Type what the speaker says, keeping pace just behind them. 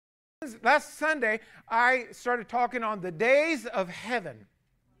Last Sunday, I started talking on the days of heaven.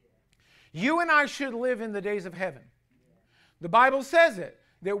 You and I should live in the days of heaven. The Bible says it,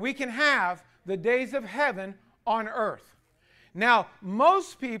 that we can have the days of heaven on earth. Now,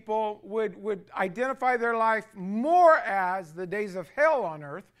 most people would identify their life more as the days of hell on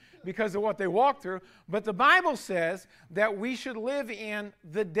earth because of what they walk through, but the Bible says that we should live in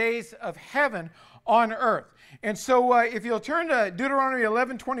the days of heaven on earth. And so if you'll turn to Deuteronomy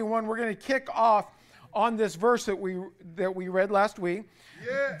 11:21, we're going to kick off on this verse that we read last week.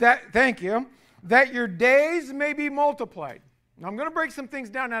 Yeah. Thank you. That your days may be multiplied. Now, I'm going to break some things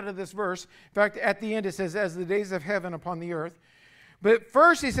down out of this verse. In fact, at the end it says, as the days of heaven upon the earth. But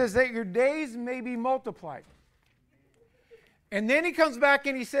first he says that your days may be multiplied. And then he comes back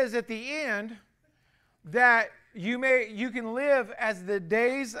and he says at the end that you can live as the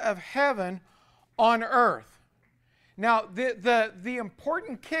days of heaven on earth. Now, the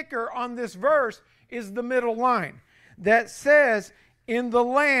important kicker on this verse is the middle line that says, in the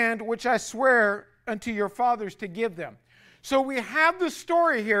land which I swear unto your fathers to give them. So we have the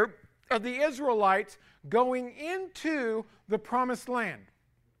story here of the Israelites going into the promised land.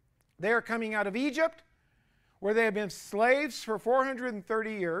 They are coming out of Egypt, where they have been slaves for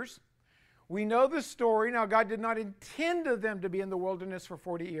 430 years. We know the story. Now, God did not intend them to be in the wilderness for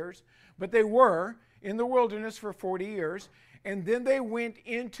 40 years, but they were in the wilderness for 40 years, and then they went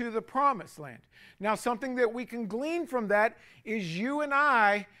into the promised land. Now, something that we can glean from that is you and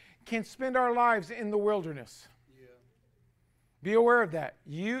I can spend our lives in the wilderness. Yeah. Be aware of that.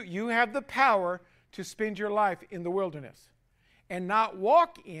 You have the power to spend your life in the wilderness and not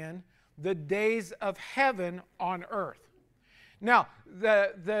walk in the days of heaven on earth. Now,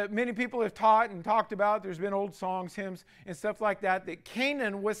 the many people have taught and talked about, there's been old songs, hymns, and stuff like that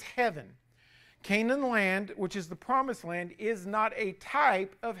Canaan was heaven. Canaan land, which is the promised land, is not a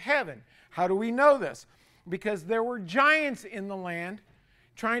type of heaven. How do we know this? Because there were giants in the land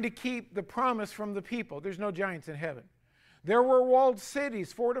trying to keep the promise from the people. There's no giants in heaven. There were walled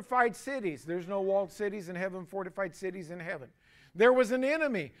cities, fortified cities. There's no walled cities in heaven, fortified cities in heaven. There was an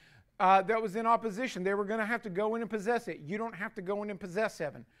enemy that was in opposition. They were going to have to go in and possess it. You don't have to go in and possess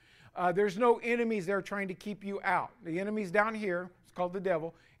heaven. There's no enemies there trying to keep you out. The enemy's down here. It's called the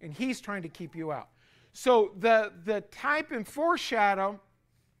devil, and he's trying to keep you out. So the type and foreshadow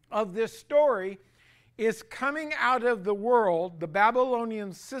of this story is coming out of the world, the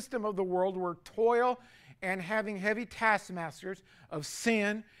Babylonian system of the world, where toil and having heavy taskmasters of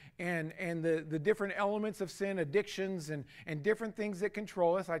sin and the different elements of sin, addictions, and different things that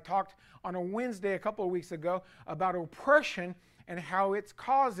control us. I talked on a Wednesday a couple of weeks ago about oppression and how it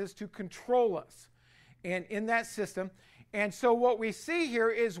causes to control us and in that system. And so what we see here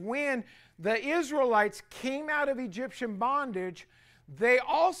is when the Israelites came out of Egyptian bondage, they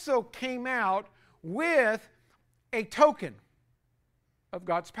also came out with a token of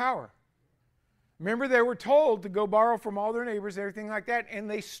God's power. Remember, they were told to go borrow from all their neighbors, everything like that, and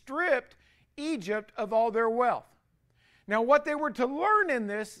they stripped Egypt of all their wealth. Now, what they were to learn in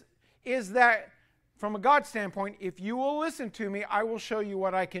this is that, from a God standpoint, if you will listen to me, I will show you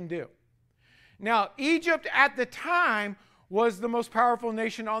what I can do. Now, Egypt at the time was the most powerful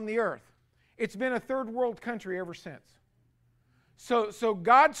nation on the earth. It's been a third world country ever since. So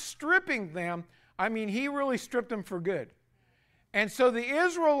God stripping them, I mean, he really stripped them for good. And so the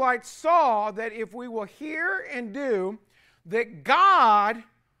Israelites saw that if we will hear and do, that God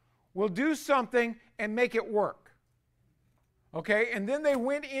will do something and make it work. Okay? And then they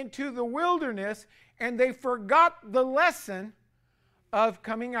went into the wilderness and they forgot the lesson of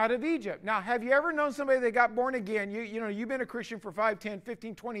coming out of Egypt. Now, have you ever known somebody that got born again? You've been a Christian for 5, 10,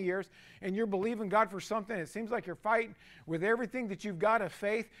 15, 20 years, and you're believing God for something. It seems like you're fighting with everything that you've got of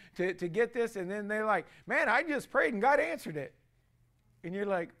faith to get this, and then they're like, man, I just prayed and God answered it. And you're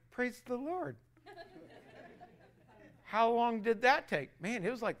like, praise the Lord. How long did that take? Man, it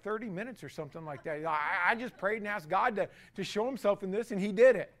was like 30 minutes or something like that. I just prayed and asked God to show himself in this, and he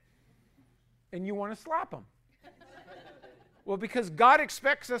did it. And you want to slap him. Well, because God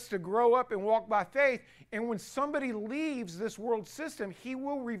expects us to grow up and walk by faith, and when somebody leaves this world system, he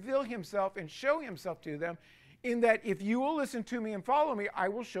will reveal himself and show himself to them in that if you will listen to me and follow me, I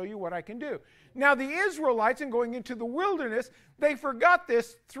will show you what I can do. Now, the Israelites, in going into the wilderness, they forgot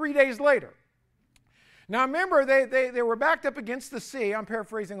this 3 days later. Now, remember, they were backed up against the sea. I'm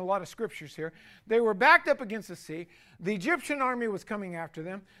paraphrasing a lot of scriptures here. They were backed up against the sea. The Egyptian army was coming after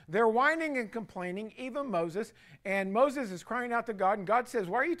them. They're whining and complaining, even Moses. And Moses is crying out to God. And God says,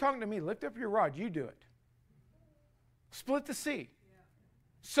 why are you talking to me? Lift up your rod. You do it. Split the sea. Yeah.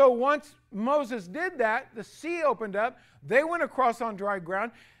 So once Moses did that, the sea opened up. They went across on dry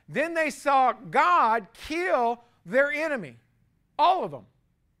ground. Then they saw God kill their enemy, all of them.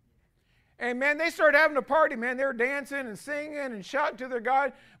 And man, they started having a party, man. They were dancing and singing and shouting to their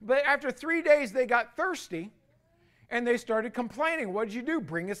God. But after 3 days, they got thirsty and they started complaining. What did you do?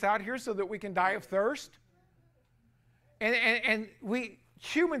 Bring us out here so that we can die of thirst? And we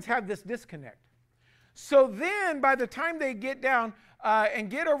humans have this disconnect. So then by the time they get down and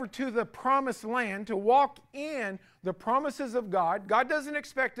get over to the promised land to walk in the promises of God, God doesn't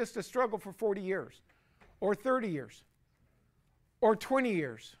expect us to struggle for 40 years or 30 years or 20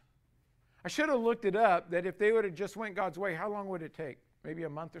 years. I should have looked it up that if they would have just went God's way, how long would it take? Maybe a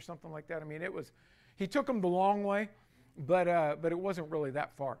month or something like that. I mean, he took them the long way, but it wasn't really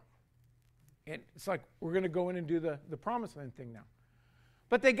that far. And it's like, we're going to go in and do the promised land thing now.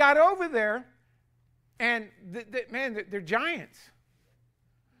 But they got over there, and man, they're giants.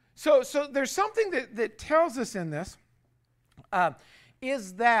 So there's something that tells us in this,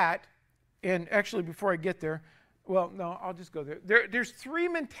 is that, and actually before I get there, well, no, I'll just go there. There's 3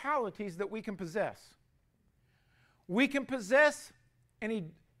 mentalities that we can possess. We can possess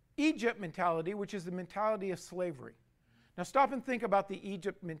an Egypt mentality, which is the mentality of slavery. Now stop and think about the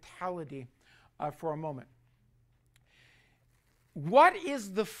Egypt mentality for a moment. What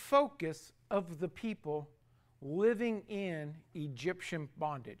is the focus of the people living in Egyptian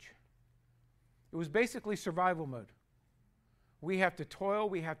bondage? It was basically survival mode. We have to toil,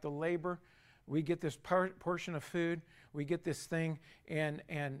 we have to labor, we get this portion of food, we get this thing, and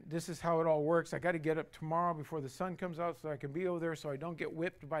this is how it all works. I got to get up tomorrow before the sun comes out so I can be over there so I don't get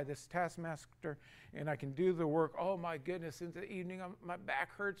whipped by this taskmaster, and I can do the work. Oh my goodness, in the evening my back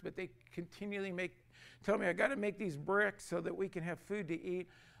hurts, but they continually tell me I got to make these bricks so that we can have food to eat,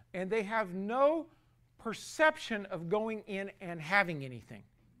 and they have no perception of going in and having anything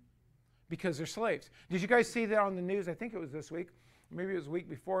because they're slaves. Did you guys see that on the news? I think it was this week. Maybe it was a week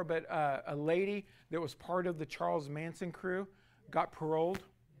before, but a lady that was part of the Charles Manson crew got paroled.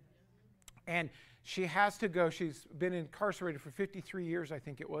 And she has to go. She's been incarcerated for 53 years, I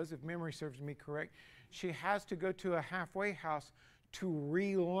think it was, if memory serves me correct. She has to go to a halfway house to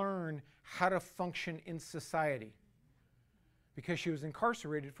relearn how to function in society because she was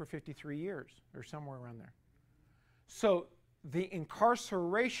incarcerated for 53 years or somewhere around there. So the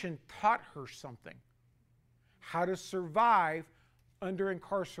incarceration taught her something, how to survive under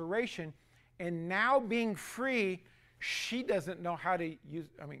incarceration, and now being free, she doesn't know how to use.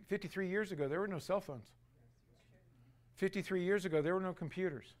 53 years ago, there were no cell phones. 53 years ago, there were no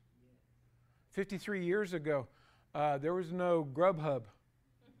computers. 53 years ago, there was no Grubhub.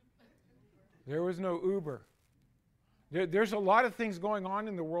 There was no Uber. There's a lot of things going on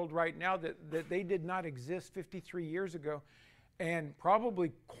in the world right now that they did not exist 53 years ago, and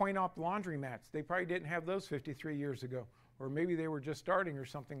probably coin-op laundromats. They probably didn't have those 53 years ago. Or maybe they were just starting or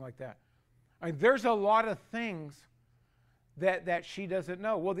something like that. There's a lot of things that she doesn't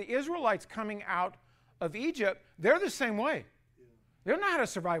know. Well, the Israelites coming out of Egypt, they're the same way. They don't know how to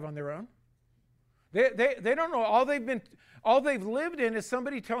survive on their own. They don't know. All they've lived in is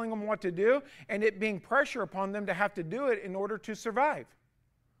somebody telling them what to do and it being pressure upon them to have to do it in order to survive.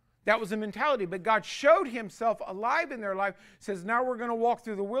 That was the mentality. But God showed himself alive in their life, says, now we're going to walk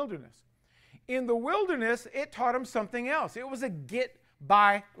through the wilderness. In the wilderness, it taught them something else. It was a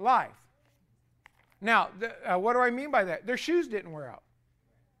get-by life. Now, what do I mean by that? Their shoes didn't wear out.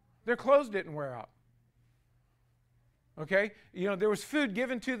 Their clothes didn't wear out. Okay? There was food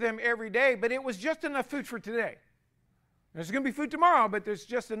given to them every day, but it was just enough food for today. There's going to be food tomorrow, but there's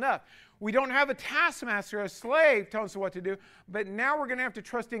just enough. We don't have a taskmaster, a slave telling us what to do, but now we're going to have to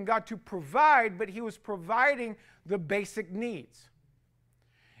trust in God to provide, but he was providing the basic needs.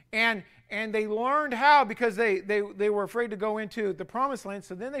 And they learned how because they were afraid to go into the promised land.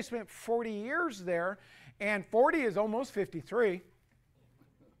 So then they spent 40 years there, and 40 is almost 53.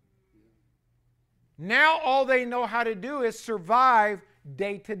 Now all they know how to do is survive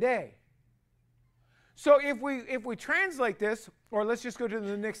day to day. So if we translate this, or let's just go to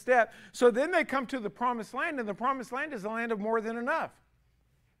the next step. So then they come to the promised land, and the promised land is a land of more than enough.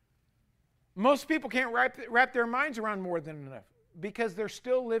 Most people can't wrap their minds around more than enough, because they're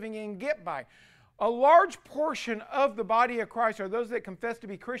still living in get-by. A large portion of the body of Christ, or those that confess to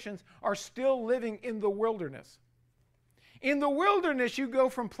be Christians, are still living in the wilderness. In the wilderness, you go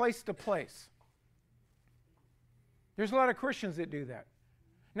from place to place. There's a lot of Christians that do that.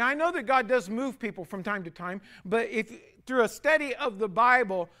 Now, I know that God does move people from time to time, but if through a study of the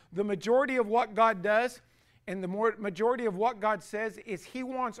Bible, the majority of what God does and the majority of what God says is he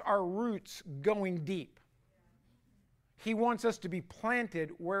wants our roots going deep. He wants us to be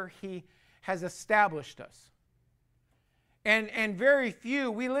planted where he has established us. And very few,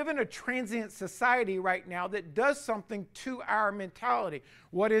 we live in a transient society right now that does something to our mentality.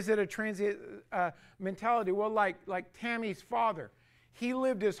 What is it, a transient mentality? Well, like Tammy's father. He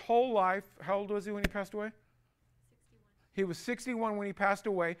lived his whole life. How old was he when he passed away? 61. He was 61 when he passed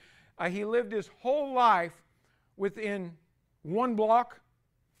away. He lived his whole life within one block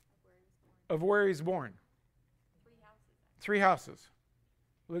of where he's born. 3 houses.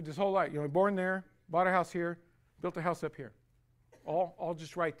 Lived his whole life. Born there, bought a house here, built a house up here. All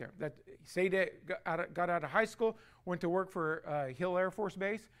just right there. Got out of high school, went to work for Hill Air Force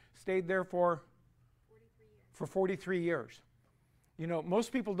Base, stayed there for 43 years.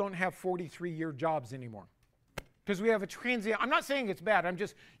 Most people don't have 43-year jobs anymore because we have a transient. I'm not saying it's bad.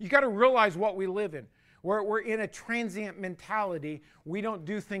 You got to realize what we live in. We're in a transient mentality. We don't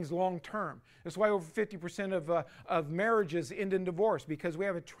do things long term. That's why over 50% of marriages end in divorce, because we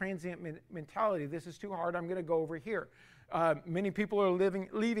have a transient mentality. This is too hard. I'm going to go over here. Many people are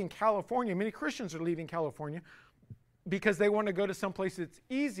leaving California. Many Christians are leaving California because they want to go to someplace that's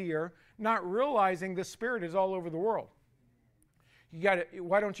easier, not realizing the Spirit is all over the world.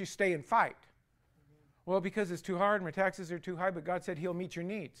 Why don't you stay and fight? Well, because it's too hard. My taxes are too high, but God said He'll meet your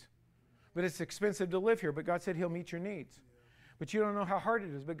needs. But it's expensive to live here, but God said He'll meet your needs. But you don't know how hard it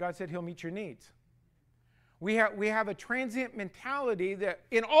is, but God said He'll meet your needs. We have a transient mentality that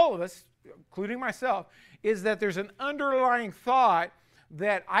in all of us, including myself, is that there's an underlying thought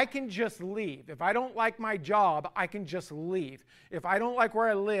that I can just leave. If I don't like my job, I can just leave. If I don't like where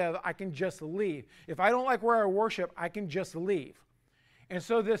I live, I can just leave. If I don't like where I worship, I can just leave. And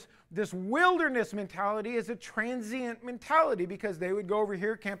so this wilderness mentality is a transient mentality, because they would go over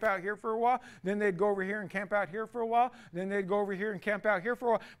here, camp out here for a while, then they'd go over here and camp out here for a while, then they'd go over here and camp out here for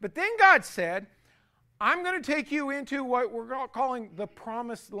a while. But then God said, I'm going to take you into what we're calling the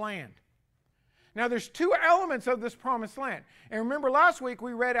promised land. Now there's 2 elements of this promised land. And remember last week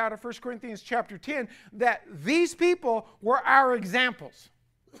we read out of 1 Corinthians chapter 10 that these people were our examples.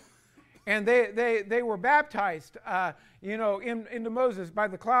 And they were baptized, into Moses by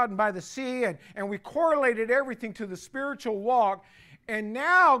the cloud and by the sea, and we correlated everything to the spiritual walk. And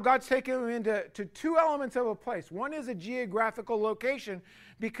now God's taken them into 2 elements of a place. One is a geographical location,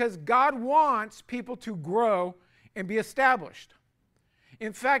 because God wants people to grow and be established.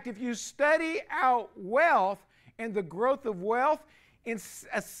 In fact, if you study out wealth and the growth of wealth,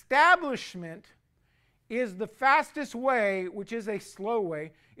 establishment is the fastest way, which is a slow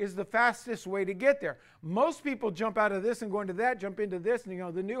way, is the fastest way to get there. Most people jump out of this and go into that, jump into this,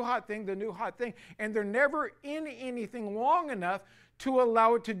 and the new hot thing, and they're never in anything long enough to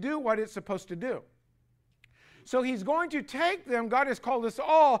allow it to do what it's supposed to do. So He's going to take them, God has called us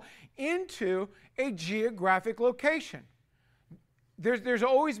all, into a geographic location. There's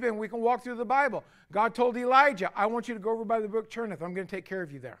always been, we can walk through the Bible. God told Elijah, I want you to go over by the brook Chernoff. I'm going to take care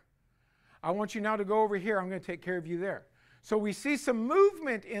of you there. I want you now to go over here. I'm going to take care of you there. So we see some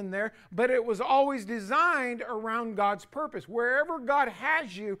movement in there, but it was always designed around God's purpose. Wherever God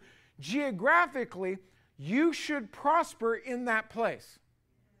has you geographically, you should prosper in that place.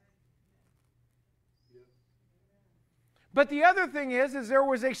 But the other thing is there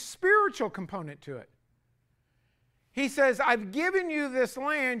was a spiritual component to it. He says, I've given you this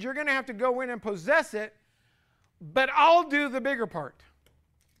land. You're going to have to go in and possess it, but I'll do the bigger part.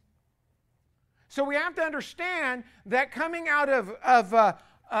 So we have to understand that coming out of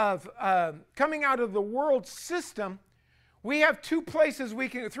the world system, we have 3 places we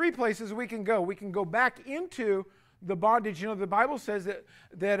can go. We can go back into the bondage. The Bible says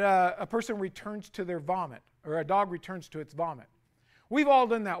that a person returns to their vomit, or a dog returns to its vomit. We've all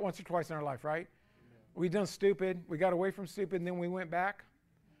done that once or twice in our life, right? We've done stupid. We got away from stupid, and then we went back.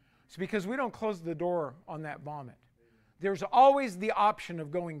 It's because we don't close the door on that vomit. There's always the option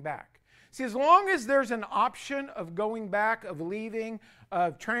of going back. See, as long as there's an option of going back, of leaving,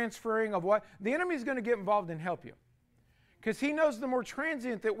 of transferring, of what, the enemy's going to get involved and help you. Because he knows the more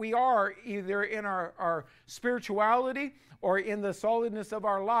transient that we are, either in our spirituality or in the solidness of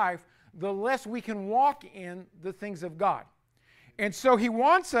our life, the less we can walk in the things of God. And so he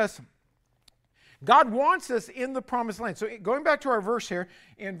wants us, God wants us in the promised land. So going back to our verse here,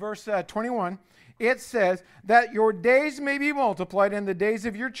 in verse 21, it says that your days may be multiplied in the days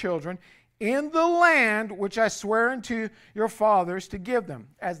of your children in the land which I swear unto your fathers to give them,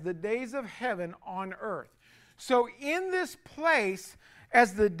 as the days of heaven on earth. So in this place,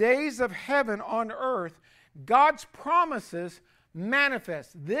 as the days of heaven on earth, God's promises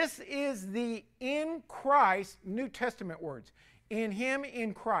manifest. This is the in Christ New Testament words. In Him,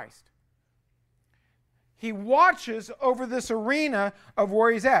 in Christ. He watches over this arena of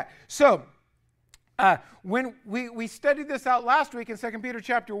where He's at. So, When we studied this out last week in 2 Peter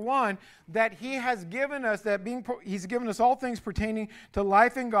chapter 1, that he has given us, he's given us all things pertaining to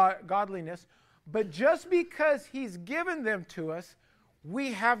life and godliness, but just because he's given them to us,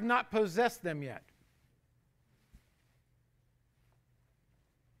 we have not possessed them yet.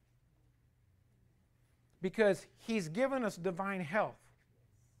 Because he's given us divine health,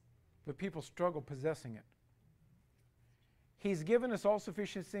 but people struggle possessing it. He's given us all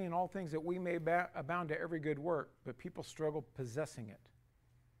sufficiency in all things that we may abound to every good work, but people struggle possessing it.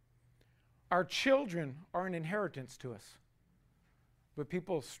 Our children are an inheritance to us, but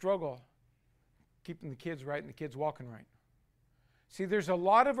people struggle keeping the kids right and the kids walking right. See, there's a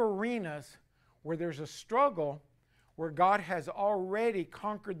lot of arenas where there's a struggle where God has already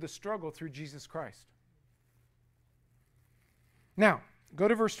conquered the struggle through Jesus Christ. Now, go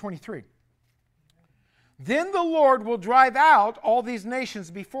to verse 23. Then the Lord will drive out all these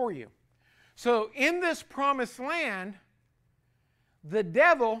nations before you. So in this promised land, the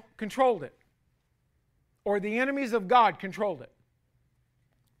devil controlled it. Or the enemies of God controlled it.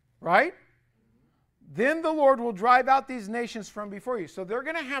 Right? Then the Lord will drive out these nations from before you. So they're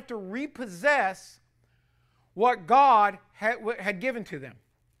going to have to repossess what God had given to them.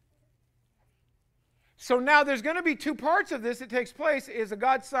 So now there's going to be two parts of this that takes place, is a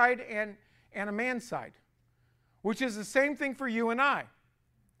God side and a man's side, which is the same thing for you and I.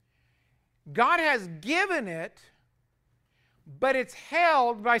 God has given it, but it's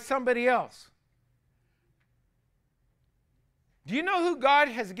held by somebody else. Do you know who God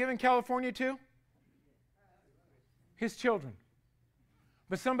has given California to? His children.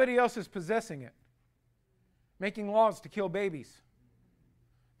 But somebody else is possessing it, making laws to kill babies,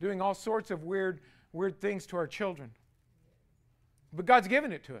 doing all sorts of weird things to our children. But God's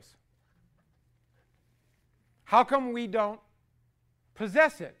given it to us. How come we don't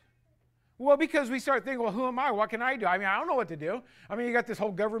possess it? Well, because we start thinking, well, who am I? What can I do? I mean, I don't know what to do. I mean, you got this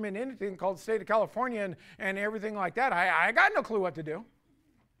whole government entity called the state of California and everything like that. I got no clue what to do.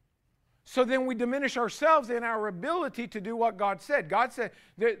 So then we diminish ourselves in our ability to do what God said. God said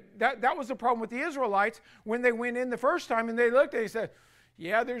that was the problem with the Israelites when they went in the first time and they looked and they said,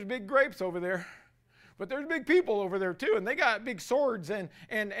 yeah, there's big grapes over there. But there's big people over there too, and they got big swords, and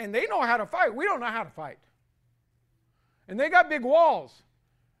they know how to fight. We don't know how to fight. And they got big walls.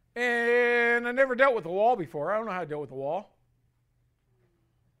 And I never dealt with a wall before. I don't know how to deal with a wall.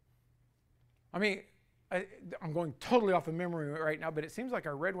 I mean, I'm going totally off of memory right now, but it seems like I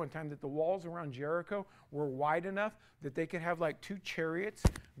read one time that the walls around Jericho were wide enough that they could have like 2 chariots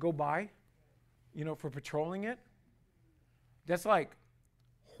go by, for patrolling it. That's like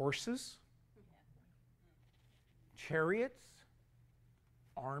horses, chariots,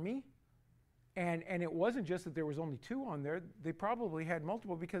 army. And it wasn't just that there was only 2 on there. They probably had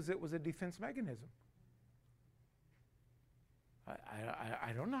multiple because it was a defense mechanism.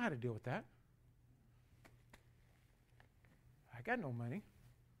 I don't know how to deal with that. I got no money.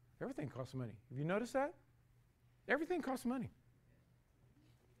 Everything costs money. Have you noticed that? Everything costs money.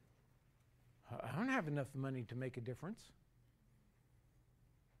 I don't have enough money to make a difference.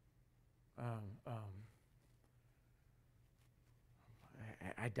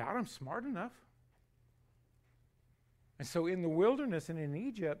 I doubt I'm smart enough. And so in the wilderness and in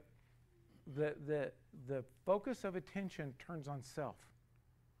Egypt, the focus of attention turns on self.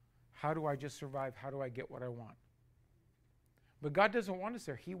 How do I just survive? How do I get what I want? But God doesn't want us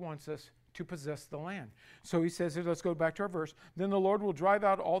there. He wants us to possess the land. So he says here, let's go back to our verse. Then the Lord will drive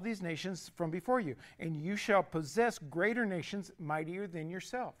out all these nations from before you, and you shall possess greater nations mightier than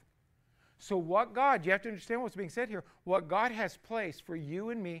yourself. So what God, you have to understand what's being said here, what God has placed for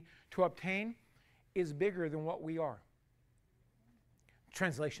you and me to obtain is bigger than what we are.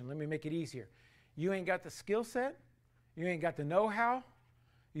 Translation, let me make it easier. You ain't got the skill set, you ain't got the know-how,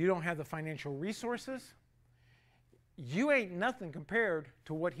 you don't have the financial resources, you ain't nothing compared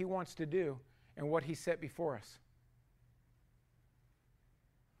to what he wants to do and what he set before us.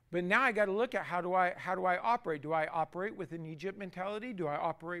 But now I got to look at how do I operate? Do I operate with an Egypt mentality? Do I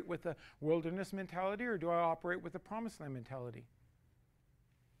operate with a wilderness mentality? Or do I operate with a promised land mentality?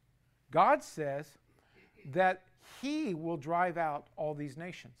 God says that he will drive out all these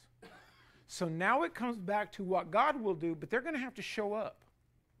nations. So now it comes back to what God will do, but they're going to have to show up.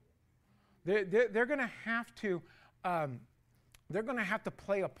 They're going to have to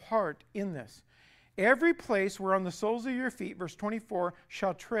play a part in this. Every place where on the soles of your feet, verse 24,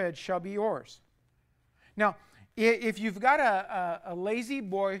 shall tread shall be yours. Now, if you've got a lazy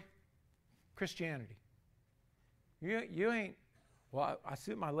boy Christianity, you ain't, well, I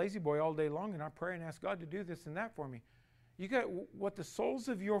sit my lazy boy all day long and I pray and ask God to do this and that for me. You got what the soles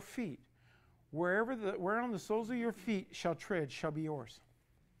of your feet, where on the soles of your feet shall tread shall be yours.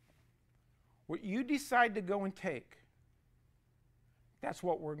 What you decide to go and take, that's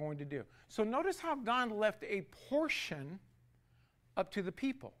what we're going to do. So notice how God left a portion up to the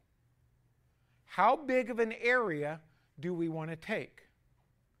people. How big of an area do we want to take?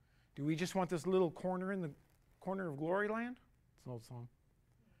 Do we just want this little corner in the corner of glory land? It's an old song.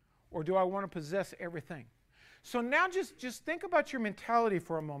 Or do I want to possess everything? So now just think about your mentality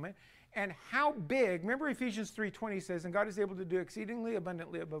for a moment and how big. Remember Ephesians 3:20 says, and God is able to do exceedingly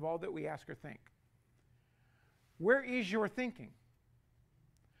abundantly above all that we ask or think. Where is your thinking?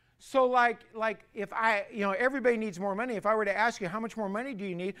 So like if everybody needs more money. If I were to ask you, how much more money do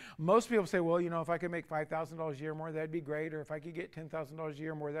you need? Most people say, well, if I could make $5,000 a year more, that'd be great. Or if I could get $10,000 a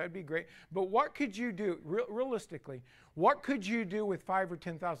year more, that'd be great. But what could you do, realistically, what could you do with $5,000 or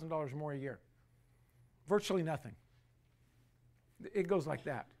 $10,000 more a year? Virtually nothing. It goes like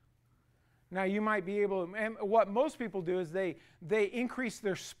that. Now you might be able to, and what most people do is they increase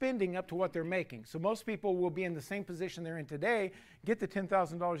their spending up to what they're making. So most people will be in the same position they're in today, get the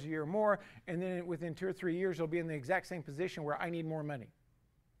 $10,000 a year more, and then within 2 or 3 years they'll be in the exact same position where I need more money.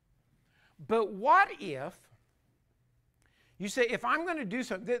 But what if you say, if I'm going to do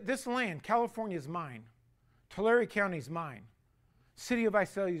something, this land, California is mine, Tulare County is mine, City of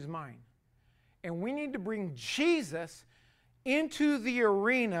Visalia is mine, and we need to bring Jesus into the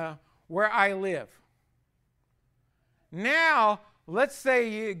arena where I live. Now, let's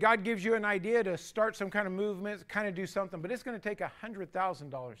say God gives you an idea to start some kind of movement, kind of do something, but it's going to take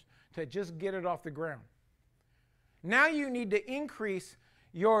 $100,000 to just get it off the ground. Now you need to increase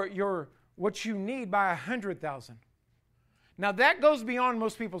your what you need by $100,000. Now that goes beyond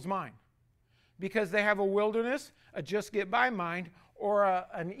most people's mind because they have a wilderness, a just get by mind, or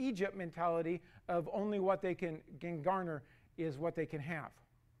an Egypt mentality of only what they can garner is what they can have.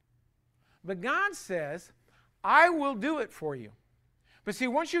 But God says, I will do it for you. But see,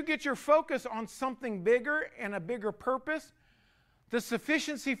 once you get your focus on something bigger and a bigger purpose, the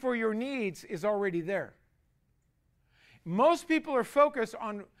sufficiency for your needs is already there. Most people are focused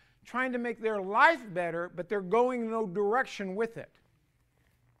on trying to make their life better, but they're going no direction with it.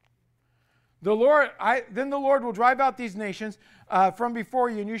 Then the Lord will drive out these nations from before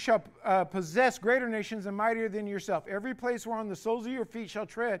you, and you shall possess greater nations and mightier than yourself. Every place whereon the soles of your feet shall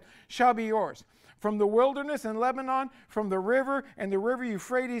tread shall be yours. From the wilderness and Lebanon, from the river and the river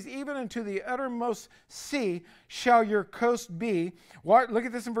Euphrates, even unto the uttermost sea shall your coast be. Look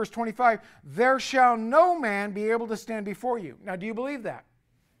at this in verse 25. There shall no man be able to stand before you. Now, do you believe that?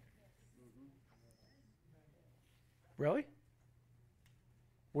 Really?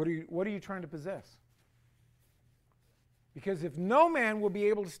 What are you trying to possess? Because if no man will be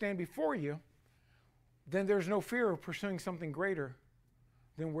able to stand before you, then there's no fear of pursuing something greater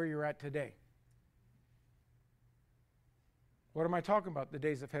than where you're at today. What am I talking about? The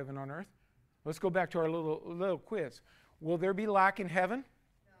days of heaven on earth? Let's go back to our little quiz. Will there be lack in heaven?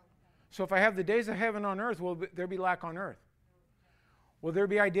 No. So if I have the days of heaven on earth, will there be lack on earth? Will there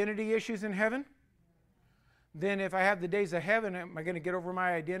be identity issues in heaven? Then if I have the days of heaven, am I going to get over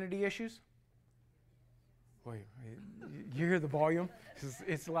my identity issues? Wait, you hear the volume?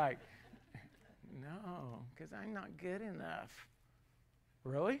 It's like, no, because I'm not good enough.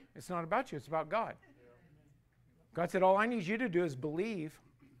 Really? It's not about you. It's about God. God said, all I need you to do is believe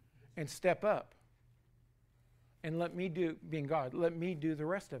and step up. And let me do, being God, let me do the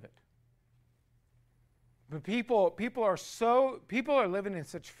rest of it. But people are living in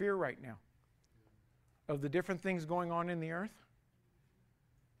such fear right now of the different things going on in the earth.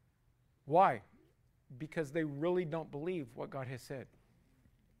 Why? Because they really don't believe what God has said.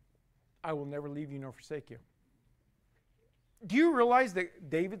 I will never leave you nor forsake you. Do you realize that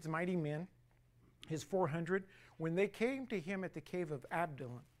David's mighty men, his 400, when they came to him at the cave of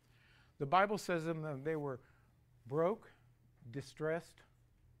Adullam, the Bible says that they were broke, distressed.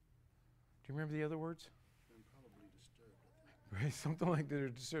 Do you remember the other words? Probably disturbed. Right, something like they're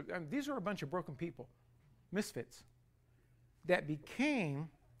disturbed. I mean, these are a bunch of broken people. Misfits that became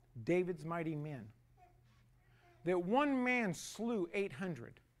David's mighty men. That one man slew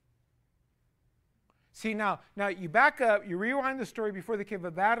 800. See, now you back up, you rewind the story before the cave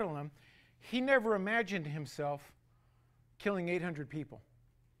of Adullam. He never imagined himself killing 800 people.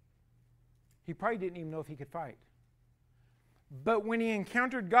 He probably didn't even know if he could fight. But when he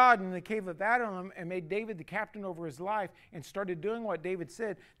encountered God in the cave of Adullam and made David the captain over his life and started doing what David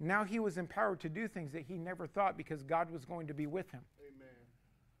said, now he was empowered to do things that he never thought because God was going to be with him. Amen.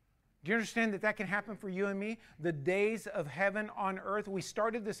 Do you understand that can happen for you and me? The days of heaven on earth. We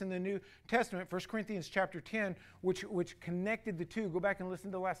started this in the New Testament, 1 Corinthians chapter 10, which connected the two. Go back and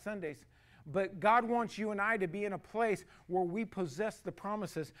listen to last Sunday's But God wants you and I to be in a place where we possess the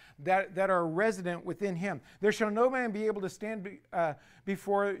promises that are resident within him. There shall no man be able to stand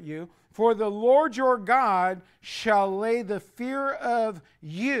before you, for the Lord your God shall lay the fear of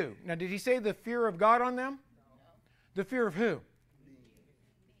you. Now, did he say the fear of God on them? No. The fear of who?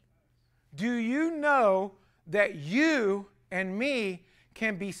 Do you know that you and me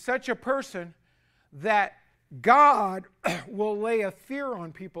can be such a person that God will lay a fear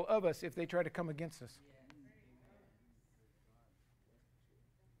on people of us if they try to come against us?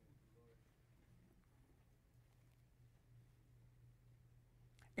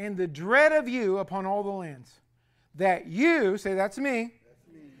 And the dread of you upon all the lands, that you, say that's me,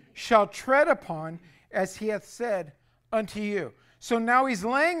 shall tread upon, as he hath said unto you. So now he's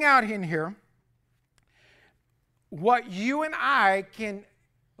laying out in here what you and I can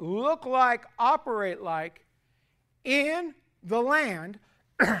look like, operate like in the land,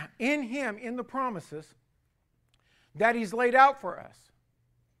 in him, in the promises that he's laid out for us.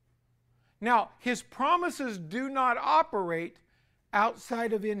 Now, his promises do not operate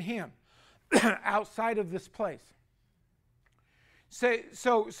outside of in him, outside of this place.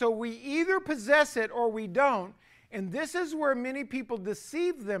 So we either possess it or we don't, and this is where many people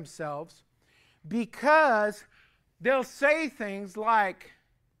deceive themselves, because they'll say things like,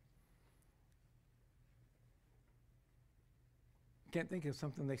 can't think of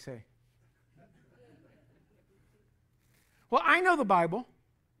something they say. Well, I know the Bible.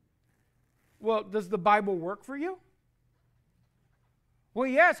 Well, does the Bible work for you? Well,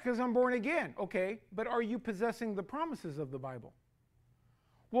 yes, because I'm born again. Okay, but are you possessing the promises of the Bible?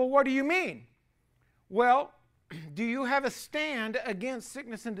 Well, what do you mean? Well, do you have a stand against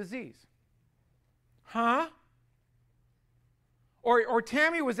sickness and disease? Huh? Or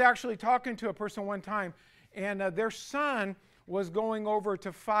Tammy was actually talking to a person one time, and their son was going over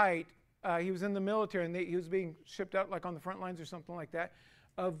to fight. He was in the military, and he was being shipped out like on the front lines or something like that,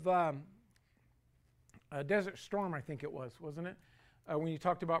 of a Desert Storm, I think it was, wasn't it? When you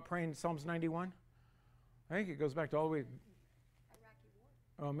talked about praying Psalms 91. I think it goes back to all the way. Iraqi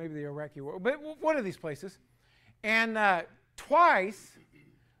War. Oh, maybe the Iraqi War. But one of these places. And twice,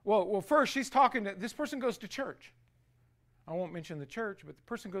 well, first she's talking to, this person goes to church. I won't mention the church, but the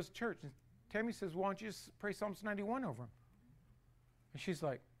person goes to church. And Tammy says, why don't you just pray Psalms 91 over him? And she's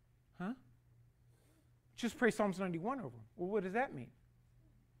like, huh? Just pray Psalms 91 over him. Well, what does that mean?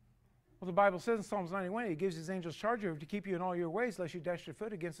 Well, the Bible says in Psalms 91, he gives his angels charge over to keep you in all your ways, lest you dash your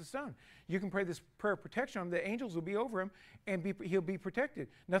foot against a stone. You can pray this prayer of protection on him. The angels will be over him, and he'll be protected.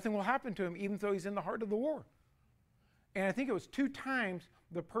 Nothing will happen to him, even though he's in the heart of the war. And I think it was 2 times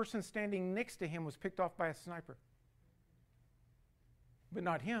the person standing next to him was picked off by a sniper. But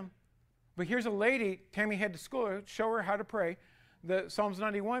not him. But here's a lady, Tammy had to school, show her how to pray the Psalms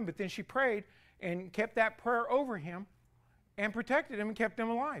 91, but then she prayed and kept that prayer over him and protected him and kept him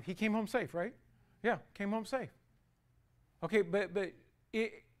alive. He came home safe, right? Yeah, came home safe. Okay, but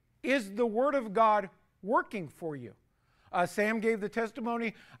is the Word of God working for you? Sam gave the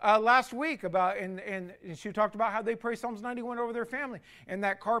testimony last week about, and she talked about how they pray Psalms 91 over their family. And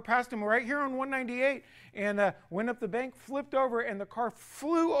that car passed them right here on 198 and went up the bank, flipped over, and the car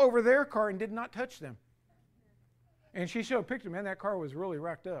flew over their car and did not touch them. And she showed a picture, man, that car was really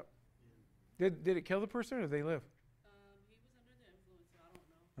racked up. Did it kill the person or did they live? He was under the influence, so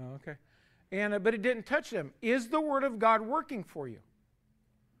I don't know. Oh, okay. And but it didn't touch them. Is the Word of God working for you?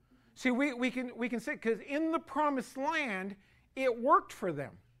 See, we can say, because in the promised land, it worked for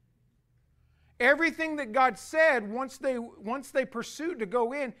them. Everything that God said, once they pursued to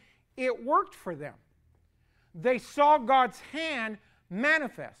go in, it worked for them. They saw God's hand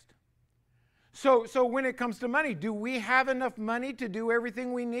manifest. So when it comes to money, do we have enough money to do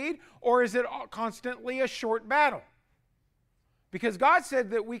everything we need, or is it constantly a short battle? Because God said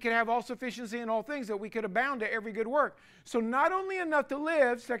that we could have all sufficiency in all things, that we could abound to every good work. So not only enough to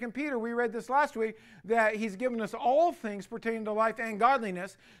live, 2 Peter, we read this last week, that he's given us all things pertaining to life and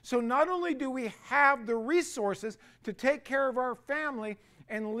godliness. So not only do we have the resources to take care of our family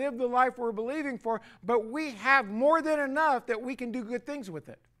and live the life we're believing for, but we have more than enough that we can do good things with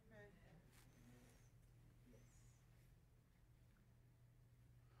it.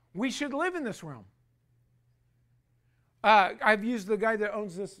 We should live in this realm. I've used the guy that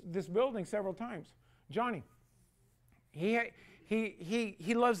owns this building several times, Johnny.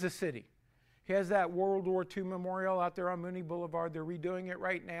 He loves the city. He has that World War II memorial out there on Mooney Boulevard. They're redoing it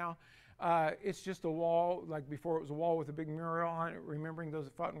right now. It's just a wall, like before it was a wall with a big mural on it, remembering those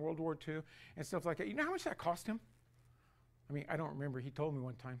that fought in World War II and stuff like that. You know how much that cost him? I mean, I don't remember. He told me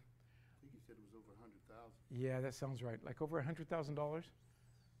one time. I think he said it was over $100,000. Yeah, that sounds right. Like over $100,000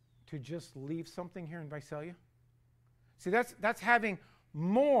 to just leave something here in Visalia? See, that's having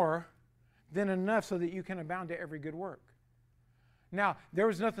more than enough so that you can abound to every good work. Now, there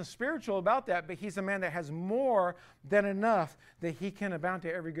was nothing spiritual about that, but he's a man that has more than enough that he can abound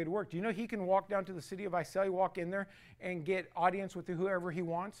to every good work. Do you know he can walk down to the city of Visalia, walk in there, and get audience with whoever he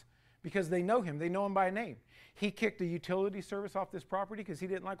wants? Because they know him. They know him by name. He kicked a utility service off this property because he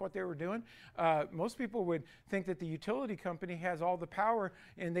didn't like what they were doing. Most people would think that the utility company has all the power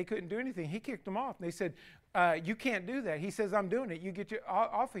and they couldn't do anything. He kicked them off. They said, you can't do that. He says, I'm doing it. You get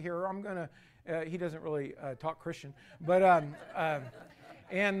off of here or I'm going to... he doesn't really talk Christian, but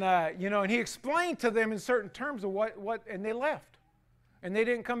and he explained to them in certain terms of what, and they left, and they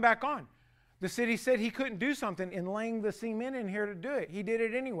didn't come back on. The city said he couldn't do something in laying the cement in here to do it. He did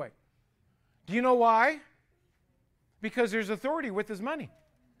it anyway. Do you know why? Because there's authority with his money.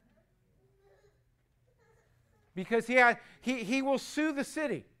 Because he will sue the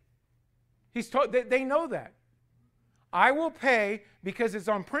city. He's told they know that. I will pay, because it's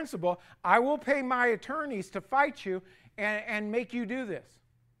on principle, I will pay my attorneys to fight you and make you do this.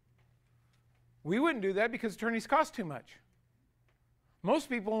 We wouldn't do that because attorneys cost too much. Most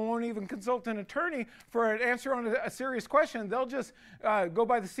people won't even consult an attorney for an answer on a serious question. They'll just go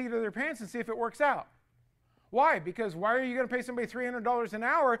by the seat of their pants and see if it works out. Why? Because why are you going to pay somebody $300 an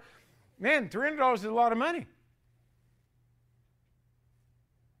hour? Man, $300 is a lot of money.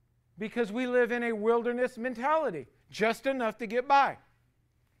 Because we live in a wilderness mentality. Just enough to get by.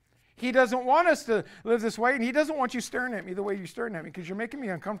 He doesn't want us to live this way, and he doesn't want you staring at me the way you're staring at me because you're making me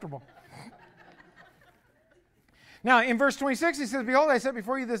uncomfortable. Now, in verse 26, he says, behold, I set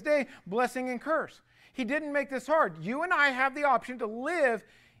before you this day blessing and curse. He didn't make this hard. You and I have the option to live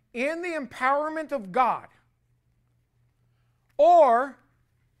in the empowerment of God or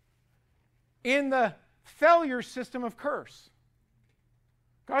in the failure system of curse.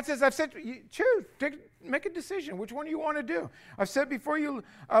 God says, I've said, choose, make a decision. Which one do you want to do? I've set before you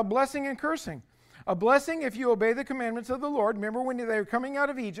a blessing and cursing. A blessing if you obey the commandments of the Lord. Remember when they were coming out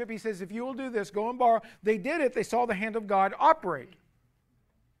of Egypt, he says, if you will do this, go and borrow. They did it. They saw the hand of God operate.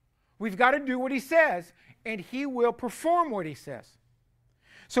 We've got to do what he says, and he will perform what he says.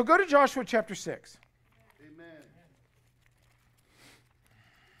 So go to Joshua chapter 6. Amen.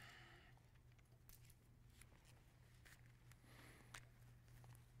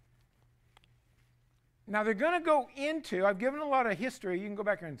 Now they're going to go into, I've given a lot of history. You can go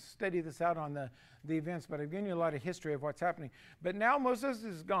back and study this out on the events, but I've given you a lot of history of what's happening. But now Moses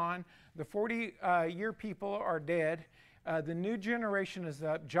is gone. The 40-year people are dead. The new generation is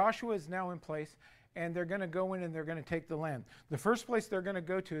up. Joshua is now in place, and they're going to go in and they're going to take the land. The first place they're going to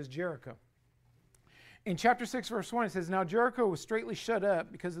go to is Jericho. In chapter 6, verse 1, it says, now Jericho was straitly shut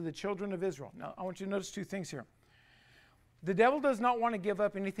up because of the children of Israel. Now, I want you to notice two things here. The devil does not want to give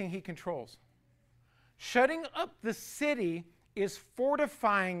up anything he controls. Shutting up the city is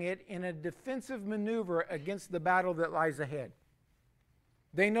fortifying it in a defensive maneuver against the battle that lies ahead.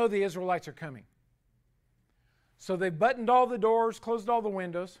 They know the Israelites are coming. So they buttoned all the doors, closed all the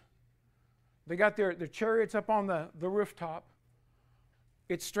windows. They got their chariots up on the rooftop.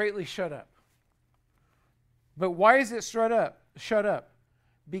 It's straightly shut up. But why is it shut up?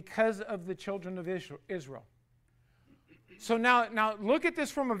 Because of the children of Israel. So now look at this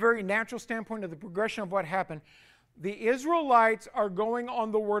from a very natural standpoint of the progression of what happened. The Israelites are going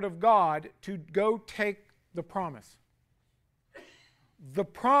on the word of God to go take the promise. The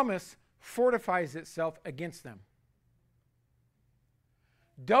promise fortifies itself against them.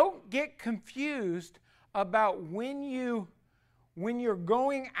 Don't get confused about when you're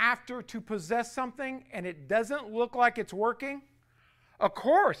going after to possess something and it doesn't look like it's working. Of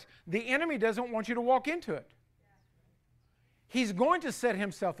course, the enemy doesn't want you to walk into it. He's going to set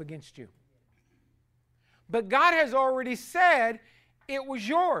himself against you. But God has already said it was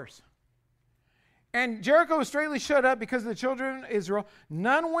yours. And Jericho was straightly shut up because of the children of Israel.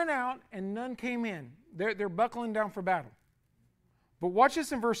 None went out and none came in. They're buckling down for battle. But watch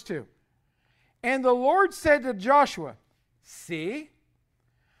this in verse 2. And the Lord said to Joshua, see,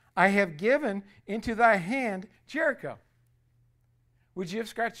 I have given into thy hand Jericho. Would you have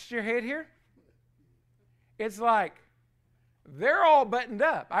scratched your head here? It's like, they're all buttoned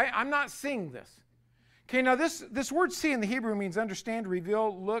up. I'm not seeing this. Okay, now this word see in the Hebrew means understand,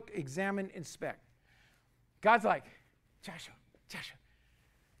 reveal, look, examine, inspect. God's like, Joshua,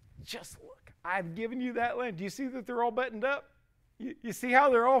 just look. I've given you that land. Do you see that they're all buttoned up? You see how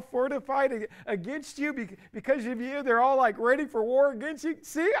they're all fortified against you because of you? They're all like ready for war against you.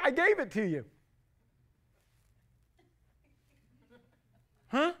 See, I gave it to you.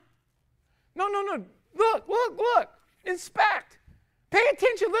 Huh? No. Look. Inspect. Pay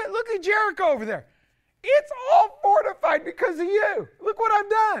attention. Look at Jericho over there. It's all fortified because of you. Look what I've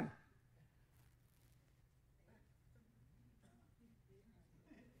done.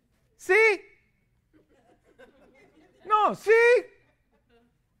 See? No, see?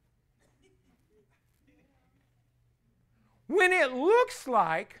 When it looks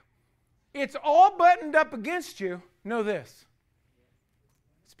like it's all buttoned up against you, know this.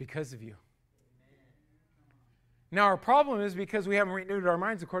 It's because of you. Now, our problem is because we haven't renewed our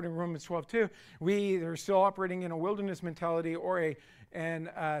minds, according to Romans 12:2, we either are still operating in a wilderness mentality or a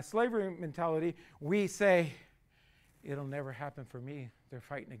slavery mentality. We say, it'll never happen for me. They're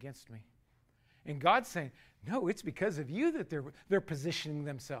fighting against me. And God's saying, no, it's because of you that they're positioning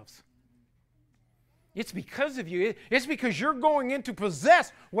themselves. It's because of you. It's because you're going in to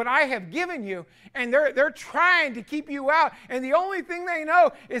possess what I have given you, and they're trying to keep you out. And the only thing they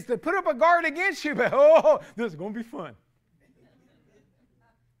know is to put up a guard against you. But this is going to be fun.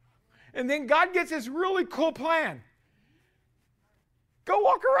 And then God gets this really cool plan. Go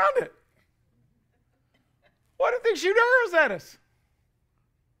walk around it. What if they shoot arrows at us?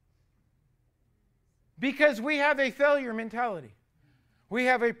 Because we have a failure mentality. We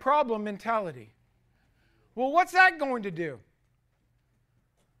have a problem mentality. Well, what's that going to do?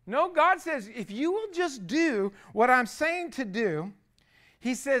 No, God says, if you will just do what I'm saying to do,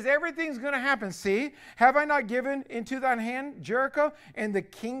 He says everything's going to happen. See, have I not given into thine hand Jericho and the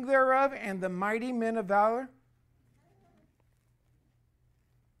king thereof and the mighty men of valor?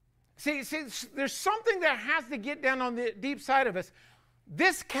 See, there's something that has to get down on the deep side of us.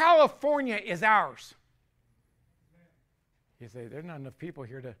 This California is ours. You say, there's not enough people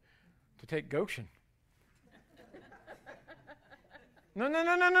here to take Goshen. No.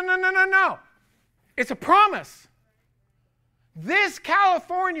 It's a promise. This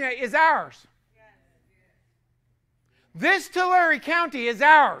California is ours. This Tulare County is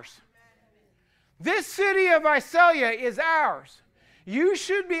ours. This city of Visalia is ours. You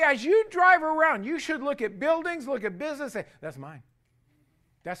should be, as you drive around, you should look at buildings, look at business, say, that's mine.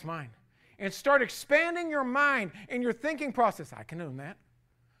 That's mine. And start expanding your mind and your thinking process. I can own that.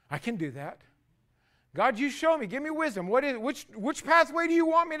 I can do that. God, you show me. Give me wisdom. Which pathway do you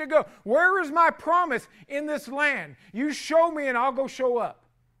want me to go? Where is my promise in this land? You show me and I'll go show up.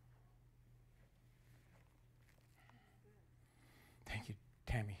 Thank you,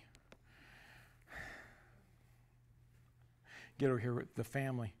 Tammy. Get over here with the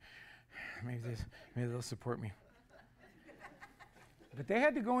family. Maybe they'll support me. But they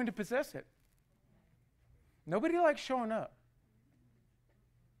had to go in to possess it. Nobody likes showing up.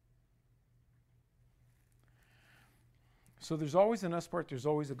 So there's always an us part, there's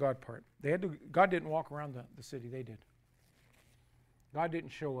always a God part. God didn't walk around the city, they did. God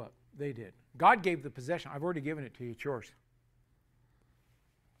didn't show up, they did. God gave the possession. I've already given it to you, it's yours.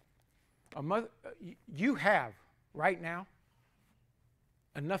 You have, right now,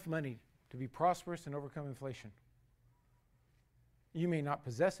 enough money to be prosperous and overcome inflation. You may not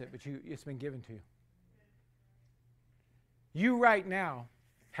possess it, but it's been given to you. You right now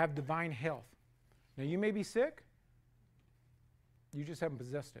have divine health. Now you may be sick. You just haven't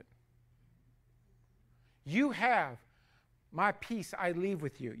possessed it. You have my peace I leave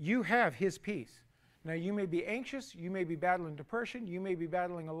with you. You have His peace. Now you may be anxious. You may be battling depression. You may be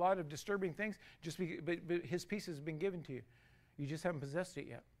battling a lot of disturbing things. But His peace has been given to you. You just haven't possessed it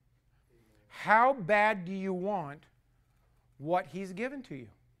yet. How bad do you want what He's given to you?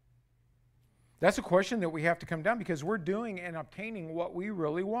 That's a question that we have to come down because we're doing and obtaining what we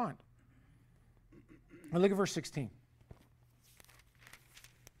really want. And look at verse 16.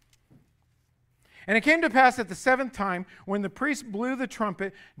 And it came to pass at the seventh time, when the priest blew the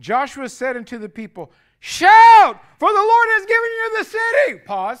trumpet, Joshua said unto the people, shout, for the Lord has given you the city.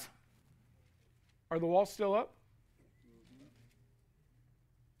 Pause. Are the walls still up?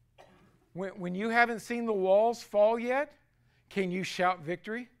 When you haven't seen the walls fall yet, can you shout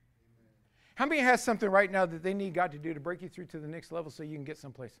victory? How many has something right now that they need God to do to break you through to the next level so you can get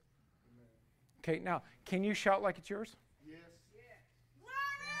someplace? Okay, now, can you shout like it's yours?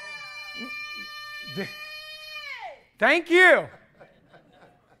 Thank you.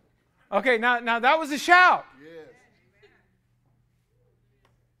 Okay, now that was a shout. Yes.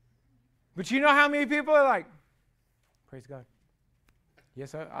 But you know how many people are like, praise God.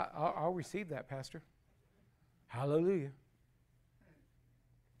 Yes, I'll receive that, Pastor. Hallelujah.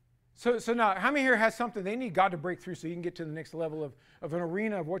 So now, how many here has something they need God to break through so you can get to the next level of an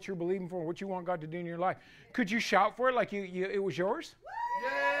arena of what you're believing for, what you want God to do in your life? Could you shout for it like it was yours?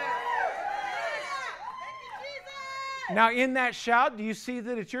 Yes. Now, in that shout, do you see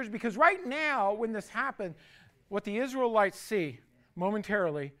that it's yours? Because right now, when this happened, what the Israelites see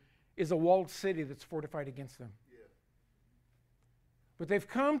momentarily is a walled city that's fortified against them. But they've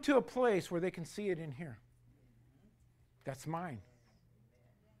come to a place where they can see it in here. That's mine.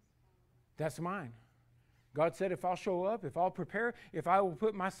 That's mine. God said, if I'll show up, if I'll prepare, if I will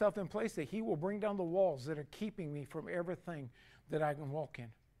put myself in place, that He will bring down the walls that are keeping me from everything that I can walk in.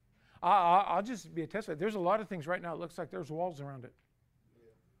 I'll just be a testimony. There's a lot of things right now. It looks like there's walls around it.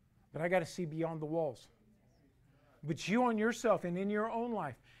 But I got to see beyond the walls. But you on yourself and in your own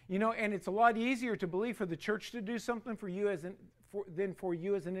life. You know, and it's a lot easier to believe for the church to do something for you than for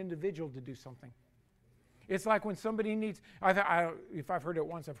you as an individual to do something. It's like when somebody needs, if I've heard it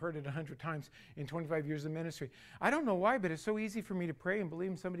once, I've heard it 100 times in 25 years of ministry. I don't know why, but it's so easy for me to pray and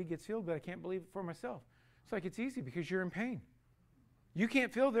believe somebody gets healed, but I can't believe it for myself. It's like it's easy because you're in pain. You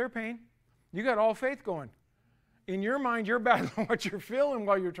can't feel their pain. You got all faith going. In your mind, you're battling what you're feeling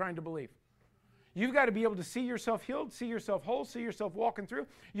while you're trying to believe. You've got to be able to see yourself healed, see yourself whole, see yourself walking through.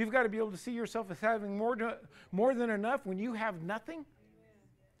 You've got to be able to see yourself as having more than enough when you have nothing.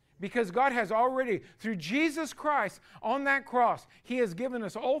 Because God has already, through Jesus Christ on that cross, He has given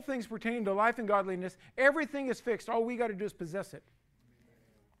us all things pertaining to life and godliness. Everything is fixed. All we got to do is possess it.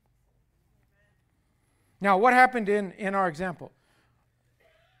 Now, what happened in our example?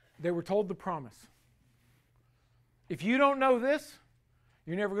 They were told the promise. If you don't know this,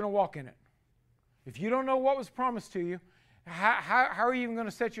 you're never going to walk in it. If you don't know what was promised to you, how are you even going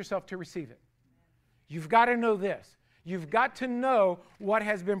to set yourself to receive it? You've got to know this. You've got to know what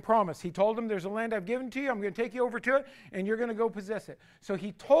has been promised. He told them, there's a land I've given to you. I'm going to take you over to it, and you're going to go possess it. So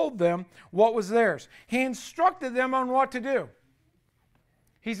He told them what was theirs. He instructed them on what to do.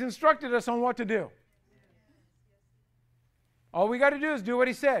 He's instructed us on what to do. All we got to do is do what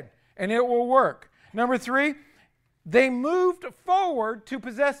He said, and it will work. Number 3, they moved forward to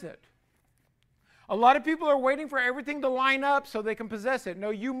possess it. A lot of people are waiting for everything to line up so they can possess it.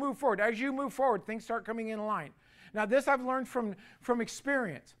 No, you move forward. As you move forward, things start coming in line. Now, this I've learned from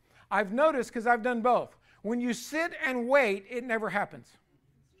experience. I've noticed, because I've done both. When you sit and wait, it never happens.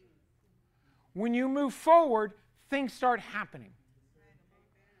 When you move forward, things start happening.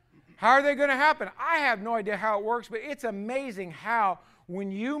 How are they going to happen? I have no idea how it works, but it's amazing how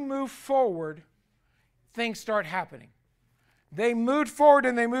when you move forward, things start happening. They moved forward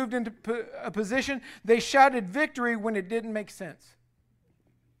and they moved into a position. They shouted victory when it didn't make sense.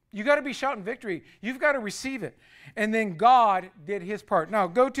 You got to be shouting victory. You've got to receive it. And then God did His part. Now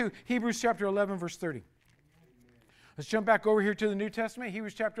go to Hebrews chapter 11, verse 30. Let's jump back over here to the New Testament.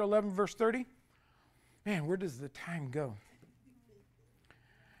 Hebrews chapter 11, verse 30. Man, where does the time go?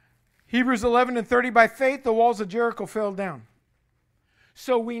 Hebrews 11 and 30, by faith the walls of Jericho fell down.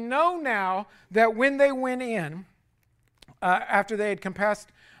 So we know now that when they went in, after they had compassed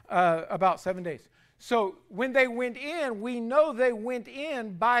about 7 days. So when they went in, we know they went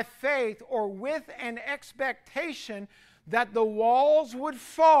in by faith or with an expectation that the walls would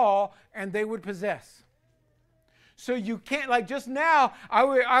fall and they would possess. So you can't, like just now,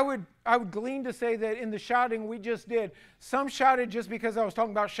 I would glean to say that in the shouting we just did, some shouted just because I was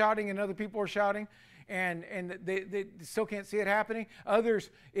talking about shouting and other people were shouting. And they still can't see it happening.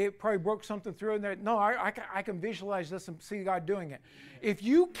 Others, it probably broke something through. And no, I can visualize this and see God doing it. If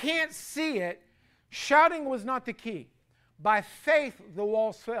you can't see it, shouting was not the key. By faith, the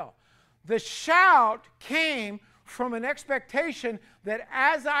walls fell. The shout came from an expectation that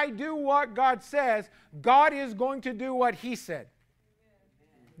as I do what God says, God is going to do what He said.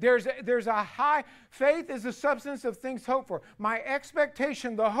 There's a high, faith is the substance of things hoped for. My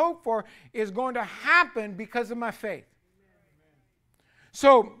expectation, the hope for, is going to happen because of my faith.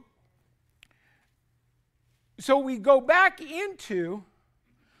 So we go back into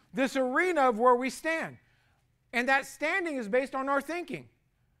this arena of where we stand. And that standing is based on our thinking.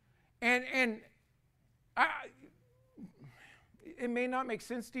 And it may not make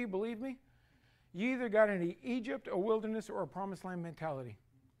sense to you, believe me. You either got an Egypt, a wilderness, or a promised land mentality.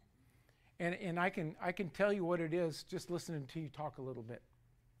 And I can tell you what it is just listening to you talk a little bit.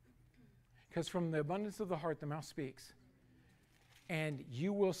 Because from the abundance of the heart, the mouth speaks. And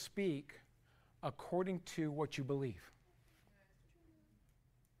you will speak according to what you believe.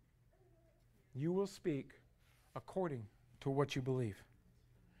 You will speak according to what you believe.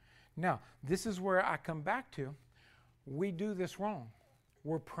 Now, this is where I come back to. We do this wrong.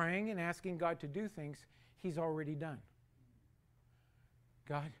 We're praying and asking God to do things He's already done.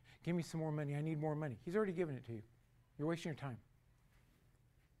 God, give me some more money. I need more money. He's already given it to you. You're wasting your time.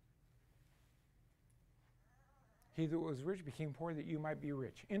 He that was rich became poor that you might be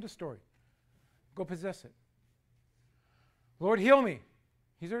rich. End of story. Go possess it. Lord, heal me.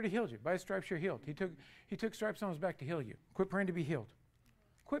 He's already healed you. By his stripes you're healed. He took stripes on his back to heal you. Quit praying to be healed.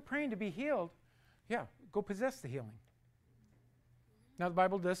 Quit praying to be healed. Yeah, go possess the healing. Now the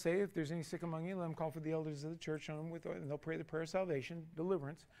Bible does say if there's any sick among you, let them call for the elders of the church, and they'll pray the prayer of salvation,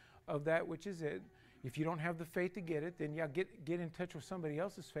 deliverance of that which is it. If you don't have the faith to get it, then yeah, get in touch with somebody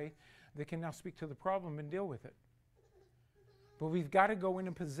else's faith that can now speak to the problem and deal with it. But we've got to go in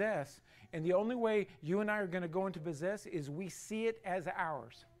and possess. And the only way you and I are going to go into possess is we see it as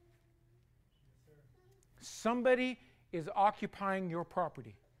ours. Somebody is occupying your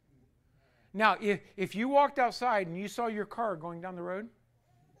property. Now, if you walked outside and you saw your car going down the road,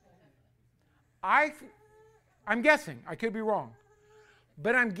 I'm guessing, I could be wrong,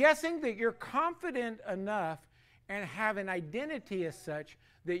 but I'm guessing that you're confident enough and have an identity as such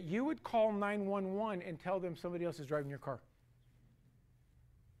that you would call 911 and tell them somebody else is driving your car.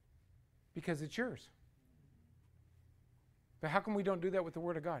 Because it's yours. But how come we don't do that with the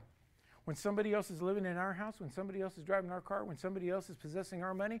Word of God? When somebody else is living in our house, when somebody else is driving our car, when somebody else is possessing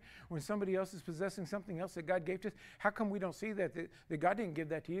our money, when somebody else is possessing something else that God gave to us, how come we don't see that God didn't give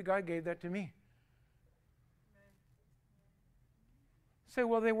that to you, God gave that to me? Say,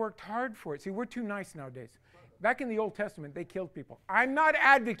 well, they worked hard for it. See, we're too nice nowadays. Back in the Old Testament, they killed people. I'm not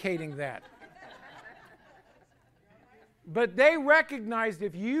advocating that. But they recognized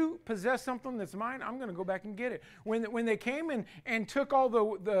if you possess something that's mine, I'm going to go back and get it. When they came and took all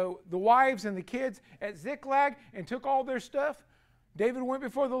the wives and the kids at Ziklag and took all their stuff, David went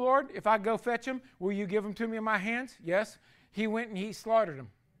before the Lord. If I go fetch them, will you give them to me in my hands? Yes. He went and he slaughtered them.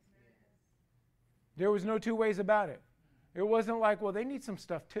 There was no two ways about it. It wasn't like, well, they need some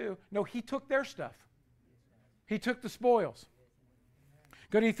stuff too. No, he took their stuff. He took the spoils.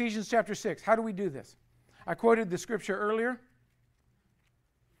 Go to Ephesians chapter 6. How do we do this? I quoted the scripture earlier.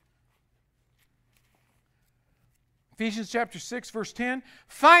 Ephesians chapter 6, verse 10.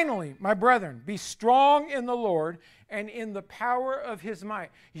 Finally, my brethren, be strong in the Lord and in the power of his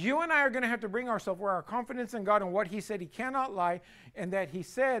might. You and I are going to have to bring ourselves where our confidence in God and what he said, he cannot lie, and that he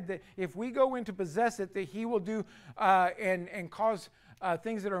said that if we go in to possess it, that he will do and cause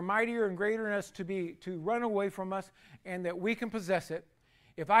things that are mightier and greater than us to run away from us, and that we can possess it.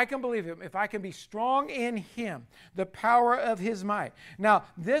 If I can believe him, if I can be strong in him, the power of his might. Now,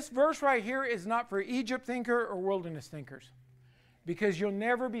 this verse right here is not for Egypt thinker or wilderness thinkers, because you'll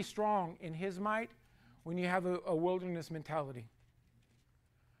never be strong in his might when you have a wilderness mentality.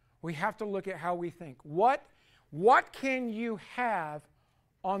 We have to look at how we think. What can you have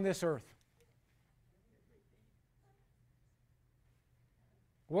on this earth?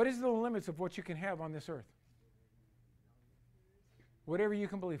 What is the limits of what you can have on this earth? Whatever you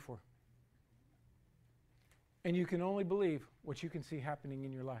can believe for. And you can only believe what you can see happening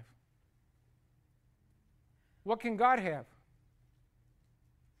in your life. What can God have?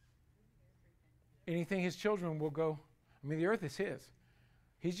 Anything his children will go. I mean, the earth is his.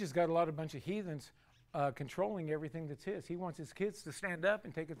 He's just got a bunch of heathens controlling everything that's his. He wants his kids to stand up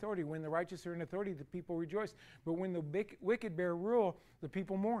and take authority. When the righteous are in authority, the people rejoice. But when the wicked bear rule, the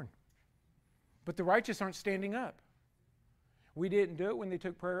people mourn. But the righteous aren't standing up. We didn't do it when they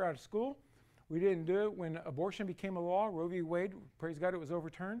took prayer out of school. We didn't do it when abortion became a law. Roe v. Wade, praise God, it was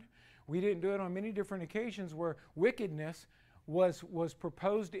overturned. We didn't do it on many different occasions where wickedness was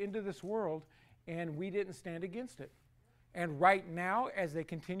proposed into this world, and we didn't stand against it. And right now, as they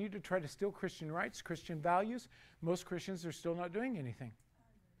continue to try to steal Christian rights, Christian values, most Christians are still not doing anything.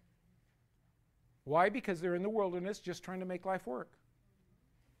 Why? Because they're in the wilderness just trying to make life work.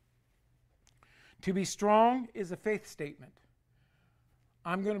 To be strong is a faith statement.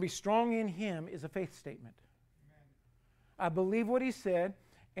 I'm going to be strong in him is a faith statement. Amen. I believe what he said,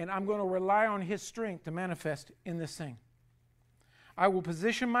 and I'm going to rely on his strength to manifest in this thing. I will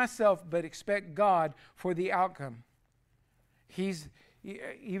position myself, but expect God for the outcome.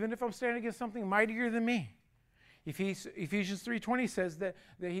 Even if I'm standing against something mightier than me. Ephesians 3:20 says that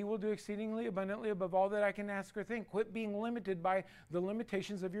he will do exceedingly abundantly above all that I can ask or think. Quit being limited by the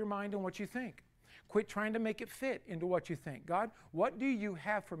limitations of your mind and what you think. Quit trying to make it fit into what you think. God, what do you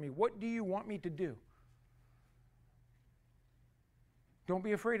have for me? What do you want me to do? Don't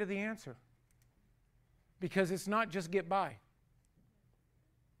be afraid of the answer. Because it's not just get by.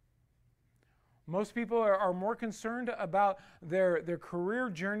 Most people are more concerned about their career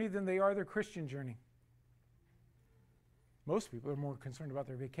journey than they are their Christian journey. Most people are more concerned about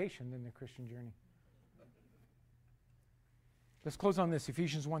their vacation than their Christian journey. Let's close on this,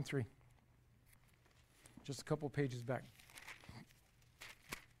 Ephesians 1:3. Just a couple pages back.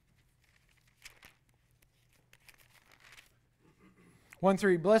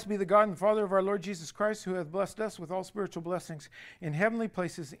 1:3. Blessed be the God and Father of our Lord Jesus Christ, who hath blessed us with all spiritual blessings in heavenly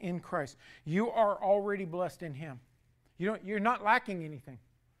places in Christ. You are already blessed in Him. You're not lacking anything.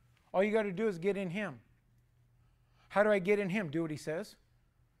 All you got to do is get in Him. How do I get in Him? Do what He says.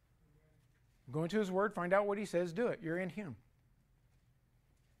 Go into His Word, find out what He says, do it. You're in Him.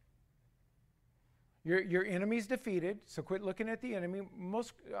 Your enemy's defeated, so quit looking at the enemy.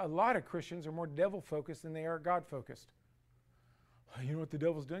 A lot of Christians are more devil-focused than they are God-focused. You know what the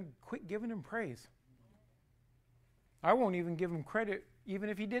devil's doing? Quit giving him praise. I won't even give him credit, even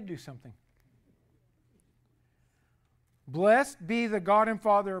if he did do something. Blessed be the God and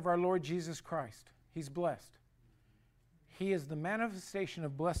Father of our Lord Jesus Christ. He's blessed. He is the manifestation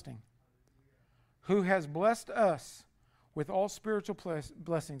of blessing, who has blessed us with all spiritual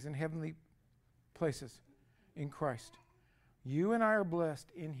blessings in heavenly places in Christ. You and I are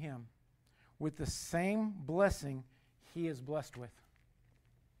blessed in Him with the same blessing He is blessed with.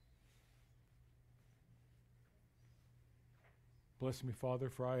 Bless me, Father,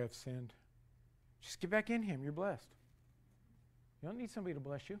 for I have sinned. Just get back in Him. You're blessed. You don't need somebody to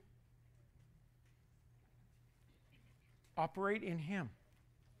bless you. Operate in Him.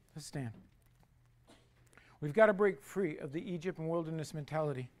 Let's stand. We've got to break free of the Egypt and wilderness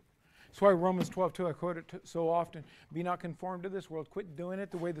mentality. That's why Romans 12:2, I quote it so often. Be not conformed to this world. Quit doing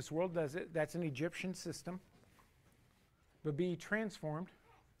it the way this world does it. That's an Egyptian system. But be transformed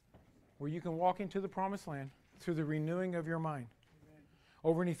where you can walk into the promised land through the renewing of your mind.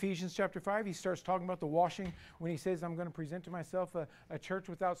 Over in Ephesians chapter 5, he starts talking about the washing when he says, I'm going to present to myself a church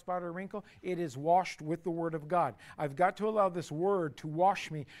without spot or wrinkle. It is washed with the Word of God. I've got to allow this Word to wash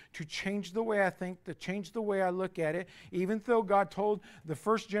me, to change the way I think, to change the way I look at it. Even though God told the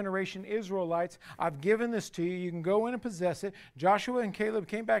first generation Israelites, I've given this to you. You can go in and possess it. Joshua and Caleb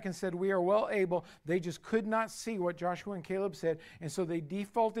came back and said, we are well able. They just could not see what Joshua and Caleb said. And so they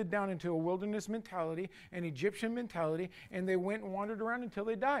defaulted down into a wilderness mentality, an Egyptian mentality, and they went and wandered around until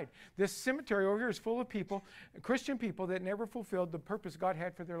they died. This cemetery over here is full of people, Christian people, that never fulfilled the purpose God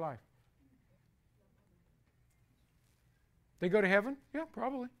had for their life. They go to heaven? Yeah,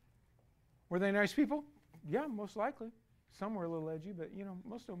 probably. Were they nice people? Yeah, most likely. Some were a little edgy, but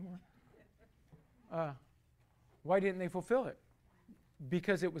most of them were. Why didn't they fulfill it?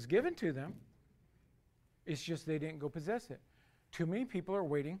 Because it was given to them. It's just they didn't go possess it. Too many people are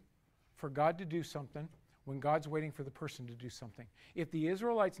waiting for God to do something when God's waiting for the person to do something. If the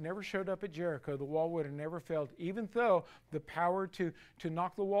Israelites never showed up at Jericho, the wall would have never failed, even though the power to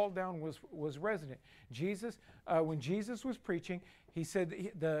knock the wall down was resident. Jesus, when Jesus was preaching, he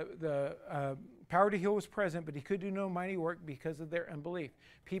said the power to heal was present, but he could do no mighty work because of their unbelief.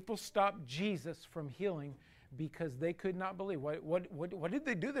 People stopped Jesus from healing because they could not believe. What did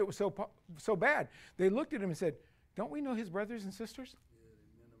they do that was so bad? They looked at him and said, don't we know his brothers and sisters?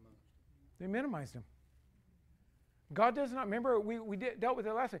 They minimized him. God does not, remember, we dealt with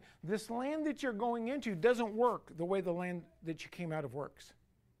it last time. This land that you're going into doesn't work the way the land that you came out of works.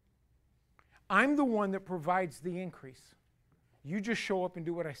 I'm the one that provides the increase. You just show up and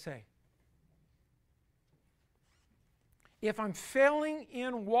do what I say. If I'm failing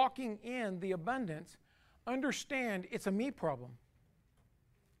in walking in the abundance, understand it's a me problem.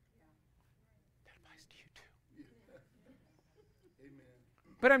 That applies to you too. Amen.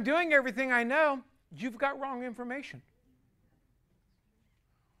 But I'm doing everything I know. You've got wrong information.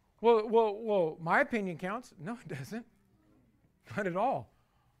 Well, my opinion counts. No, it doesn't. Not at all.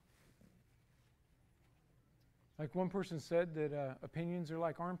 Like one person said that opinions are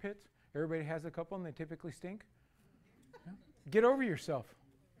like armpits. Everybody has a couple and they typically stink. Yeah. Get over yourself.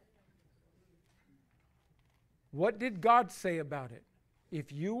 What did God say about it?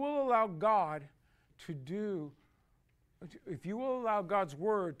 If you will allow God to do If you will allow God's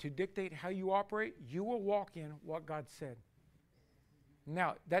word to dictate how you operate, you will walk in what God said.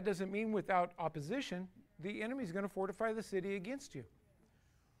 Now, that doesn't mean without opposition, the enemy is going to fortify the city against you.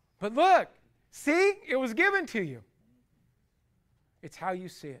 But look, see, it was given to you. It's how you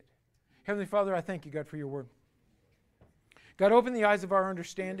see it. Heavenly Father, I thank you, God, for your word. God, open the eyes of our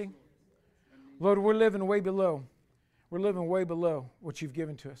understanding. Lord, we're living way below. We're living way below what you've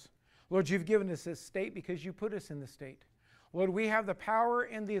given to us. Lord, you've given us this state because you put us in this state. Lord, we have the power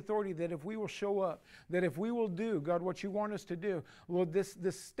and the authority that if we will show up, that if we will do, God, what you want us to do, Lord, this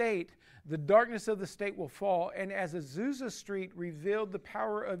state, the darkness of the state will fall. And as Azusa Street revealed the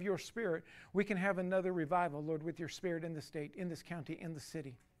power of your Spirit, we can have another revival, Lord, with your Spirit in the state, in this county, in the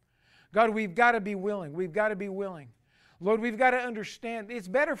city. God, we've got to be willing. We've got to be willing. Lord, we've got to understand it's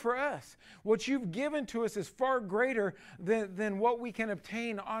better for us. What you've given to us is far greater than what we can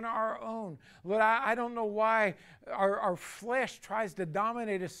obtain on our own. Lord, I don't know why our flesh tries to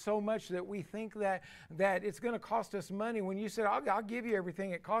dominate us so much that we think that it's going to cost us money. When you said, I'll give you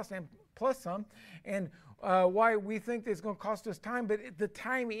everything it costs and plus some, and why we think that it's going to cost us time, but the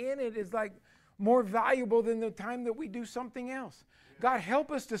time in it is like more valuable than the time that we do something else. God,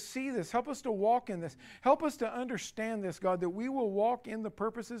 help us to see this. Help us to walk in this. Help us to understand this, God, that we will walk in the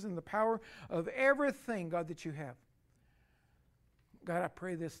purposes and the power of everything, God, that you have. God, I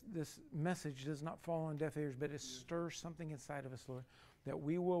pray this message does not fall on deaf ears, but it stirs something inside of us, Lord, that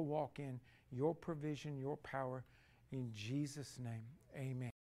we will walk in your provision, your power. In Jesus' name, amen.